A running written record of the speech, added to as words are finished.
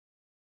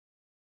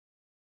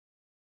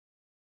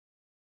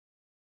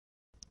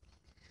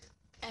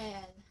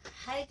Ayan.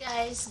 Hi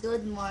guys,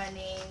 good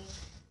morning.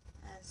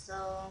 So,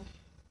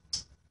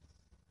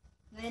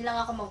 ngayon lang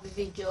ako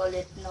mag-video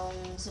ulit nung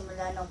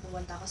simula nung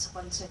pumunta ako sa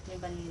concert ni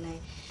Baninay.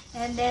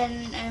 And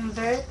then, I'm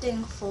very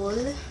thankful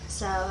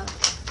sa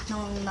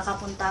nung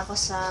nakapunta ako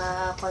sa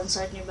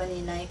concert ni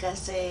Baninay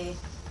kasi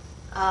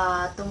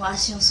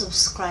tumaas yung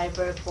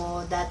subscriber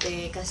ko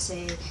dati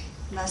kasi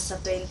nasa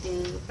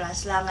 20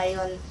 plus lang.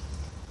 Ngayon,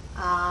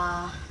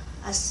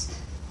 as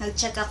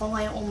nag-check ako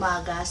ngayong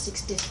umaga,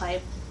 65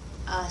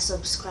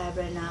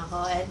 subscriber na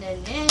ako. And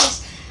then,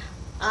 yes,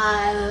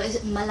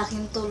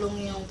 malaking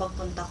tulong yung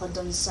pagpunta ko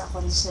doon sa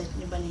concert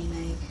ni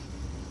Baninay.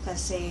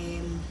 Kasi,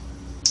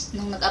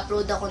 nung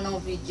nag-upload ako ng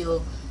video,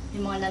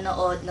 yung mga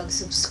nanood,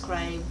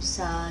 nag-subscribe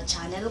sa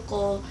channel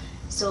ko.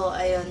 So,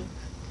 ayun.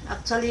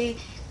 Actually,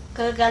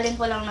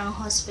 kagagaling ko lang ng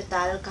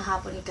hospital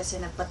kahapon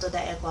kasi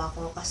nagpatudae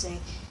ako kasi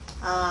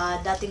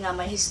dati nga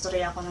may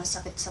history ako ng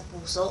sakit sa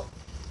puso.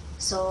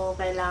 So,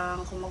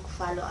 kailangan ko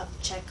mag-follow up,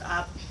 check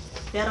up.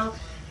 Pero,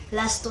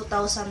 last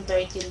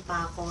 2013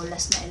 pa ako,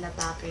 last na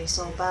inatake.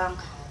 So, parang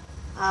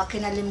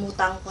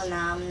kinalimutan ko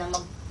na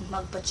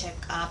magpa-check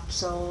up.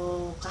 So,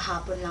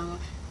 kahapon lang,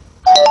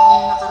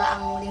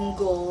 nakaraang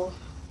linggo,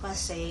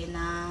 kasi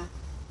na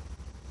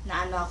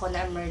ano ako,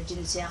 na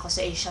emergency ako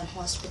sa Asian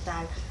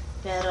Hospital.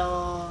 Pero,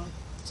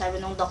 sabi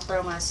ng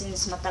doctor nga,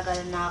 since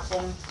matagal na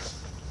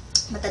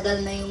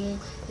yung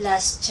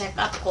last check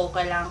up ko,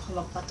 kailangan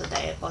ko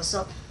magpatudae ko.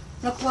 So,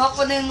 nakuha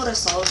ko na yung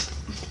result.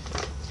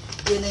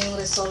 Yun na yung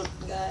result,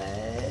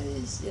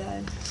 guys.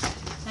 Yan.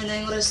 Yan na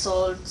yung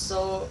result.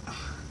 So,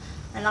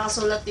 ang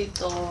nakasulat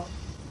dito,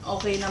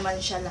 okay naman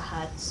siya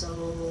lahat. So,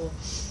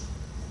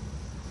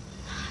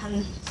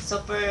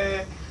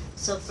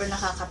 super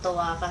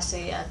nakakatawa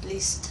kasi at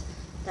least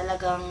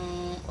talagang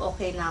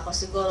okay na ako.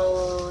 Siguro,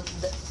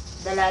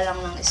 dala lang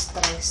ng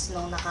stress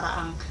nung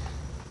nakaraang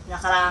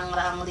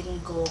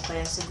linggo.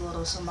 Kaya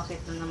siguro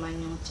sumakit na naman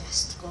yung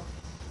chest ko.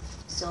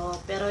 So,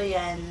 pero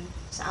yan,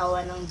 sa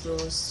awa ng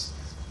Diyos,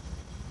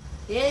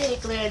 yay,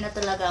 clear na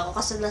talaga ako.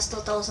 Kasi last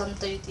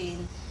 2013,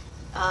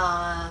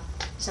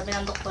 sabi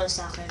ng doktor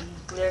sa akin,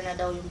 clear na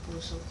daw yung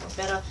puso ko.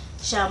 Pero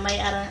siya,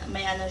 may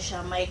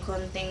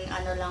konting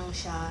ano lang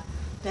siya.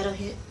 Pero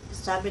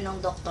sabi ng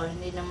doktor,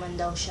 hindi naman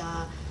daw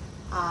siya,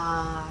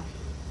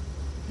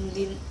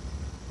 hindi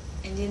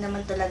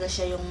naman talaga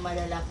siya yung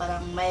malala.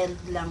 Parang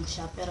mild lang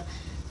siya. Pero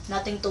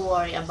nothing to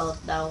worry about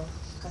daw.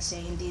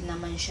 Kasi hindi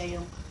naman siya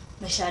yung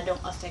masyadong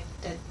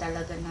affected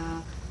talaga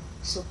na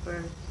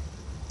super.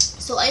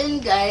 So, ayun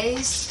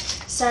guys,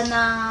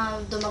 sana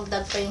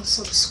dumagdag pa yung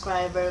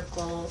subscriber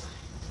ko.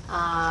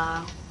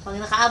 Pag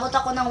nakaabot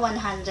ako ng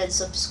 100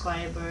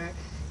 subscriber,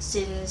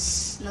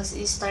 since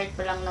nag-start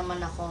pa lang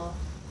naman ako,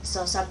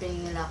 so sabi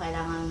nila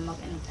kailangan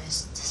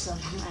mag-invest. So,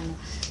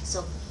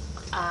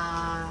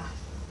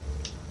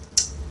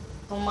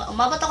 kung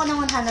umabot ako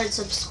ng 100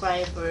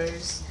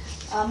 subscribers,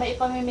 may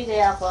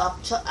ipamimigay ako.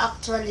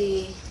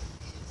 Actually,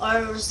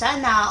 or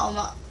sana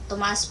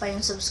tumaas pa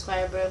yung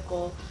subscriber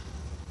ko.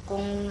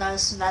 Kung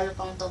lalo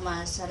pang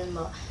tumaas,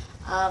 halimbawa,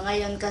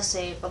 ngayon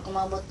kasi, pag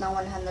umabot ng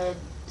 100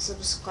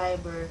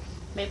 subscriber,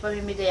 may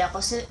pamimigay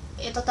ako. Kasi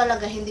ito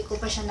talaga, hindi ko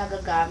pa siya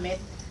nagagamit.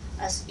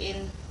 As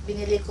in,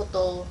 binili ko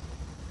to,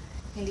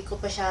 hindi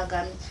ko pa siya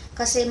gamit.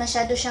 Kasi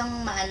masyado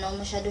siyang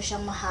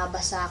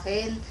mahaba sa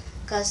akin.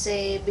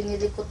 Kasi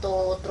binili ko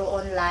to through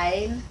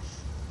online.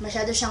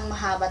 Masyado siyang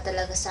mahaba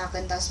talaga sa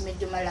akin. Tapos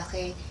medyo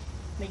malaki.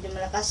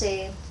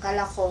 Kasi,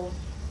 kala ko,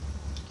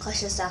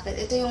 kasi sa akin.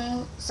 Ito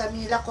yung,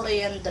 sabi nila,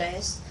 Korean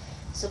dress.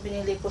 So,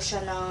 binili ko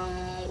siya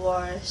ng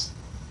worth,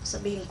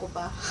 sabihin ko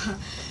pa,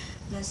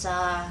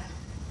 sa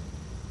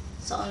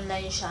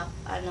online shop,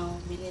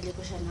 binili ko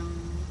siya ng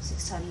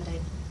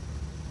 600.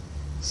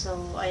 So,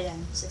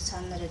 ayan,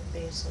 600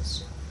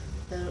 pesos.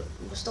 Pero,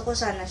 gusto ko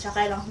sana siya,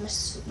 kaya lang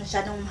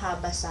masyadong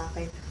mahaba sa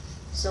akin.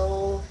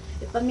 So,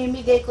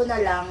 ipamimigay ko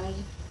na lang,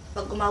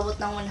 pag umabot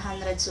ng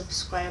 100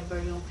 subscriber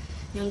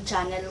yung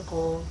channel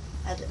ko,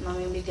 at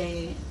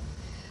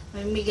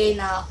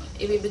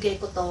ibibigay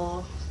ko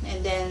to,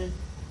 and then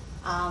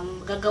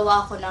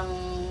gagawa ako ng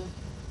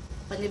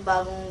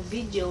panibagong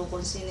video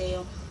kung sino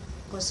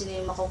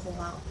yung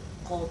makukuha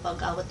ko pag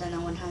abot na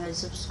ng 100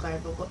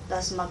 subscriber ko.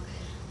 Tapos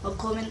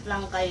mag-comment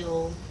lang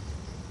kayo,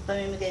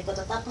 pamimigay ko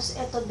to. Tapos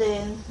eto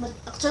din,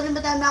 actually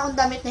madami akong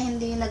damit na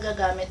hindi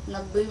nagagamit,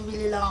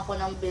 nagbibili lang ako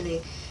ng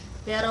bili.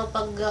 Pero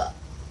pag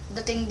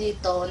dating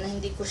dito na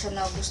hindi ko siya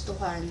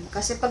nagustuhan,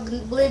 kasi pag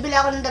bumibili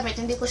ako ng damit,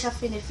 hindi ko siya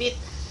finifit.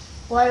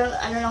 Kuha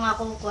lang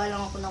ako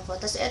ng po.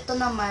 Tapos ito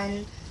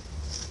naman,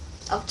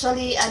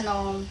 actually,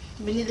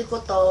 binili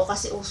ko to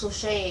kasi uso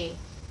siya eh.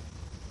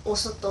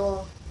 Uso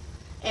to.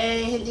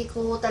 Hindi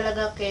ko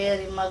talaga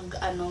carry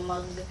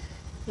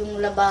yung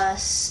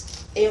labas,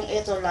 yung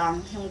ito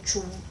lang, yung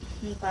tube,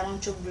 yung parang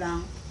tube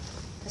lang.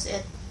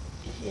 Tapos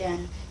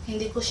yan,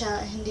 hindi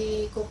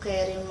ko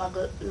carry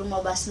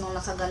lumabas nung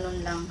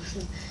nakaganon lang.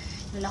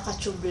 Yung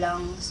naka-tube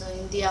lang. So,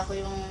 hindi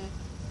ako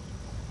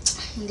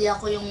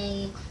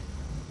yung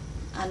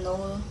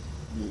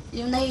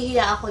yung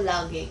nahihiya ako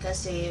lagi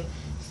kasi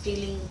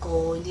feeling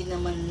ko, hindi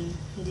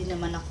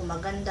naman ako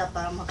maganda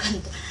para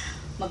maganda.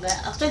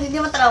 Actually,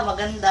 hindi naman talaga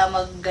maganda,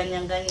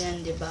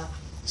 ganyan-ganyan, di ba?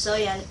 So,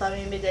 yan,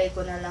 pamimigay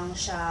ko na lang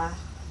siya.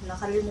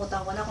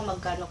 Nakalimutan ko na kung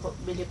magkano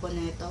bili ko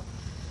nito.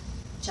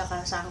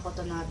 Tsaka saan ko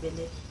to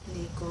nabili.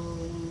 Hindi ko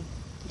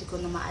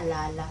na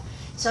maalala.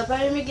 So,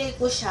 pamimigay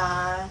ko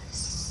siya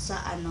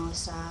sa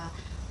sa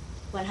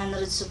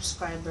 100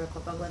 subscriber ko.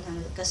 Pag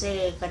 100,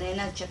 kasi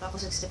kanina check ako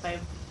 65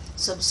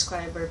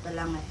 subscriber pa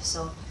lang eh.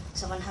 So,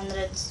 sa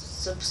 100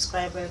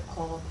 subscriber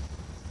ko,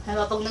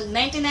 pag nag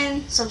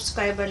 99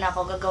 subscriber na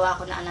ako, gagawa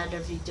ko na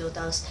another video.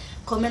 Tapos,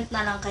 comment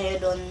na lang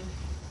kayo doon.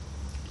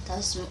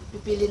 Tapos,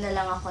 pipili na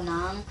lang ako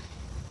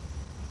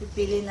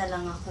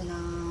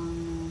ng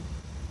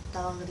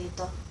tawag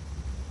dito.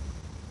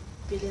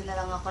 Pipili na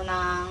lang ako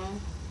ng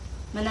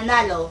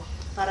mananalo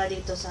para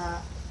dito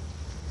sa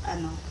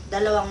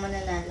dalawang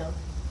mananalo.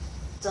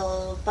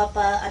 So,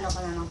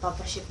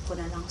 papaship ko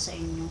na lang sa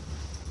inyo.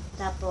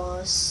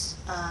 Tapos,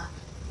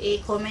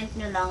 i-comment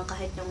nyo lang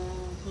kahit yung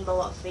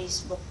halimbawa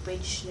Facebook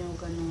page nyo,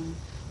 ganun.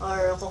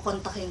 Or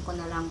kukontakin ko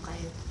na lang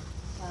kayo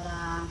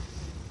para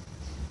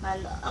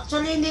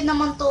actually hindi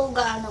naman to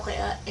gaano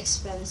kaya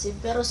expensive,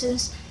 pero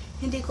since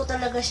hindi ko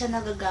talaga siya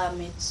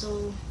nagagamit,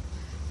 so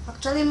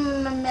actually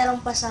meron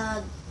pa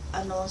sa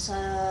sa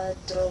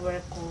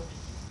drawer ko.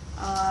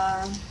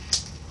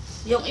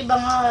 Yung iba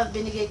nga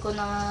binigay ko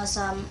na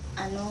sa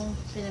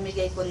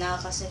pinamigay ko na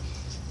kasi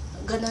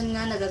ganun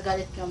nga,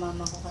 nagagalit nga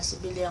mama ko kasi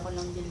bili ako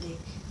ng bili.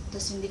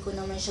 Tapos hindi ko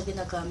naman siya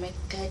ginagamit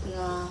kahit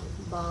nga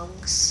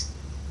bags.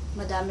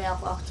 Madami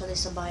ako actually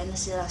sa bahay na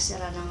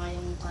sira-sira na nga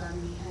yung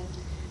karamihan.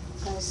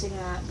 Kasi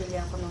nga bili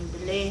ako ng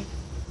bili.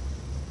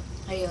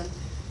 Ayun.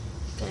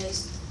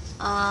 Guys,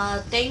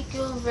 thank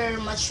you very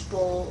much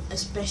po,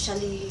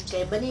 especially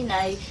kay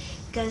Baninay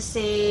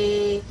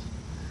kasi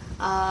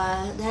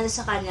dahil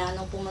sa kanya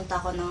nung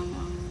pumunta ako ng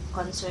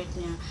concert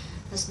niya,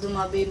 tapos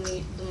dumami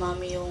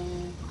yung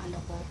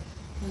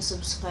yung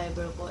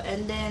subscriber ko.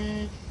 And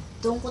then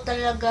doon ko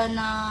talaga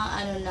na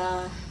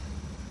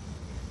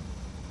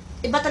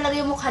iba talaga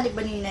yung mukha ni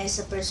Baninay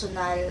sa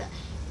personal,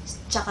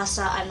 tsaka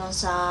sa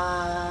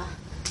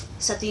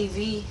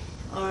TV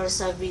or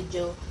sa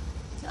video.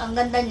 Ang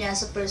ganda niya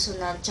sa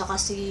personal, tsaka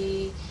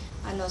si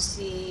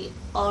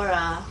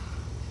Aura,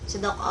 si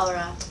Doc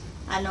Aura,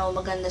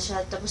 maganda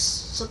siya. Tapos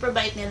super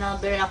bait nila,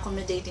 very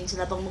accommodating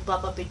sila pag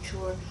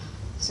magpapapicture.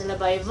 Sila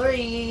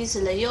Vivory,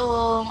 sila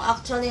yung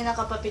actually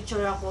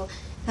nakapapicture ako.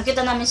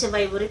 Nakita namin si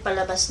Vivory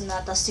palabas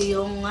na, tas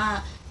yung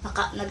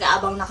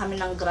nag-aabang na kami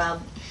ng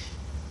Grab.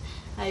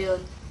 Ayun.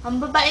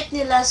 Ang babait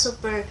nila,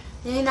 super.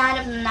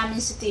 Hinahanap na namin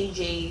si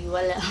TJ.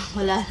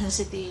 Wala na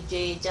si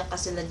TJ. Tsaka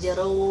sila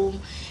Jerome.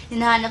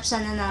 Hinahanap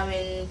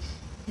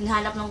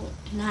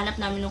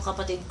namin ng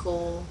kapatid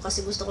ko.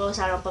 Kasi gusto ko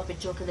sarang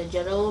papicture kay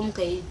Jerome,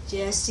 kay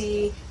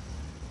Jessie.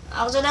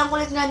 Actually, ang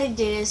kulit nga ni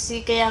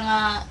Jessie. Kaya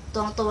nga,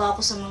 tuwang-tuwa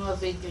ako sa mga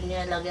video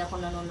niya. Lagi ako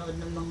nanonood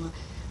ng mga,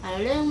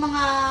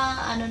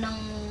 ng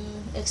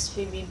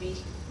XPBB.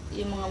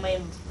 Yung mga may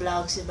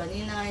vlog, si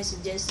Baninay, si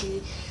Jessie,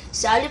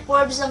 si Ali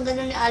Forbes, ang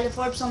ganda ni Ali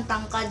Forbes, ang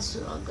tangkad,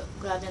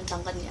 grabe ang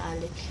tangkad ni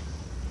Ali.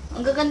 Ang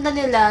gaganda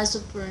nila,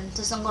 super.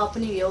 Tapos ang gwapo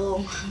ni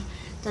Yung.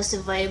 Tapos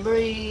si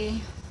Vibery,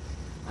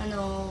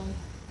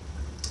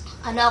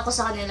 ako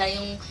sa kanila,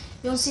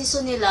 yung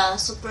season nila,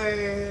 super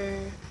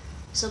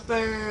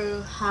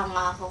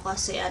hanga ako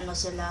kasi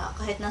sila,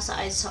 kahit nasa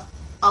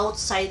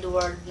outside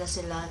world na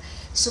sila,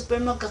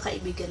 super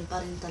magkakaibigan pa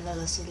rin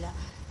talaga sila.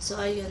 So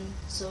ayun,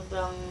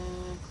 sobrang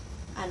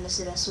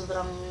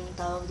sobrang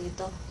tawag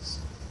dito,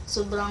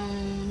 sobrang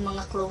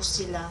mga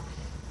close sila,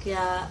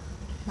 kaya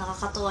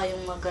nakakatuwa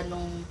yung mga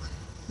ganong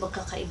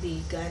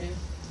magkakaibigan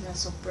na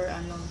super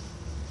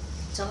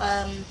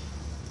tsaka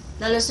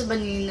lalo si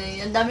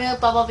Baninay, ang dami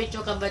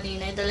nagpapapicture ka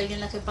Baninay,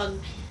 talagang nakipag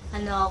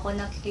ako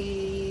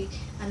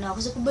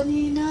sa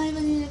Baninay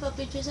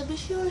papicture, sabi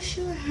sure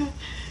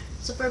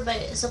super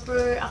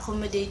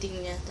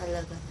accommodating niya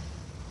talaga,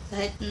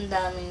 kahit ang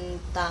daming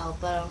tao,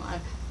 parang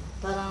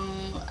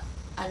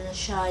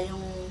siya,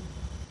 yung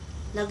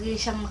lagi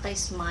siyang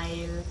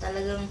naka-smile,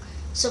 talagang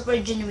super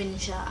genuine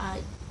siya,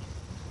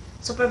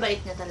 super bait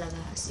niya talaga,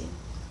 as in.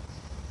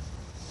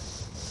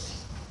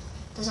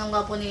 Tapos ang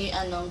gwapo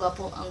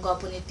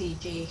ni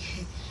TJ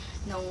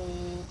nung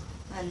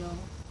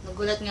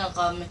nagulat nga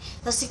kami.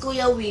 Tapos si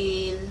Kuya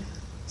Will,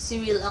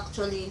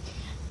 actually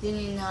yun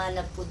yung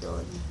hinahanap ko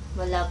doon.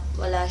 Wala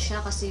siya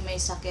kasi may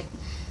sakit.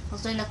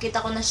 Actually,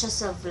 nakita ko na siya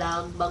sa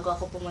vlog bago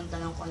ako pumunta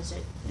ng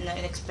concert.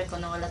 In-expect ko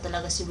na wala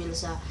talaga si Will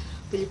sa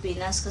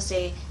Pilipinas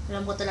kasi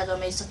alam ko talaga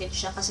may sakit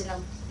siya kasi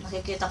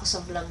nakikita ko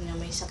sa vlog niya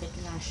may sakit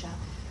nga siya.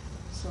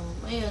 So,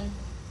 ayun.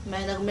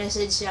 May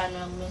nag-message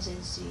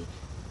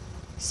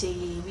si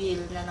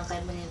Will na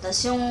kay Baninay.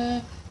 Tapos yung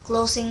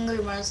closing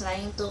remarks na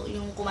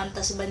yung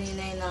kumanta si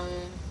Baninay ng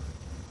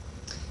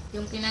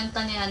yung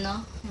kinanta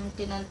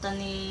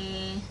ni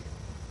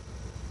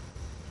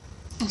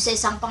sa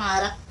isang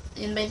pangarap,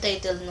 yun ba yung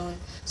title nun?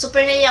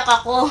 Super naiyak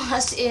ako,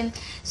 as in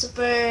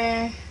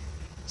super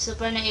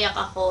naiyak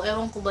ako.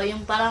 Ewan ko ba,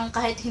 yung parang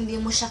kahit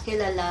hindi mo siya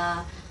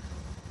kilala,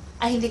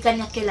 ay hindi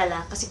kanya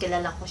kilala, kasi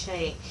kilala ko siya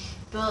eh.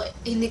 Pero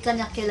hindi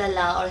kanya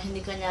kilala or hindi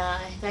kanya,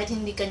 kahit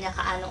hindi kanya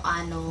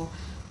kaano-ano,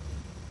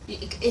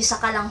 isa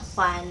ka lang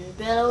fan.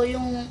 Pero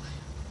yung,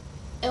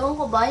 ewan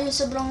ko ba, yung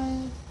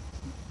sobrang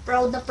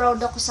proud na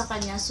proud ako sa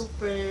kanya.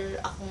 Super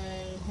akong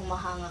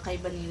humahanga kay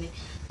Baninay.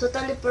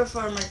 Totally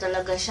performer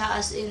talaga siya,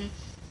 as in,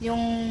 yung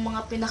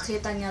mga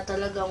pinakita niya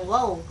talagang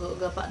wow,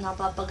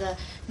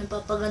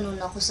 napapaganon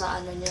ako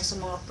sa ano niya, sa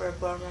mga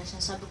performance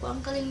niya. Sabi ko,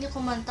 ang galing niya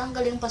kumanta, ang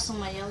galing pa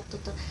sumayaw.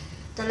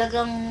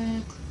 Talagang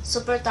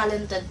super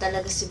talented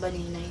talaga si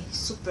Baninay.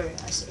 Super,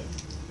 as in.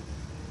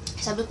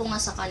 Sabi ko nga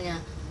sa kanya,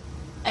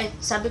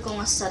 sabi ko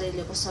nga sa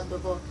sarili ko, sabi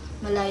ko,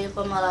 malayo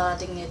pa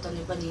mararating nito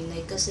ni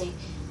Baninay kasi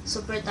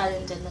super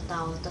talented na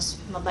tao, tas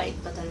mabait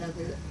pa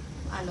talaga,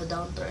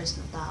 down to earth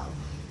na tao.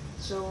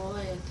 So,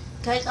 ayun.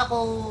 Kahit ako,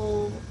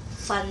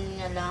 fan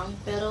niya lang,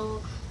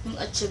 pero yung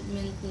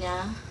achievement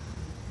niya,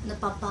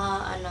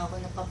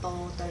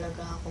 napapango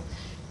talaga ako.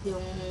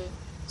 Yung,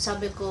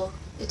 sabi ko,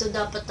 ito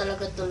dapat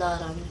talaga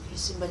tularan,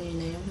 si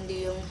Baninay,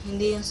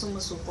 hindi yung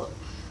sumusuko.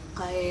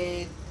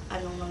 Kahit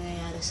anong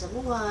nangyayari sa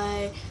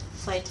buhay,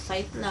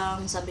 fight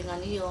lang, sabi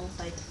nga niyong,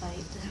 fight.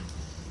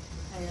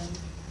 Ayun.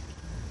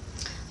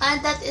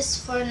 And that is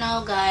for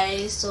now,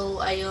 guys.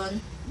 So, ayun,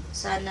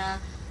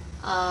 sana,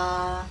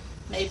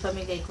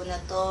 naipamigay ko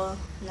na to,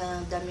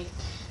 na damit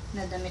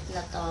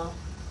na to,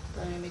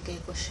 pamimigay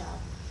ko siya.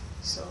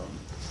 So,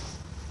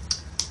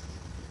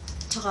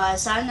 tsaka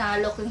sana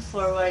looking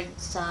forward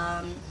sa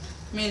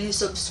many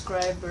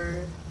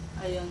subscriber.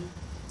 Ayun.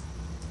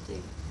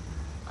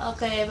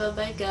 Okay, bye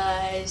bye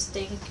guys.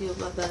 Thank you.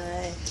 Bye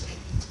bye.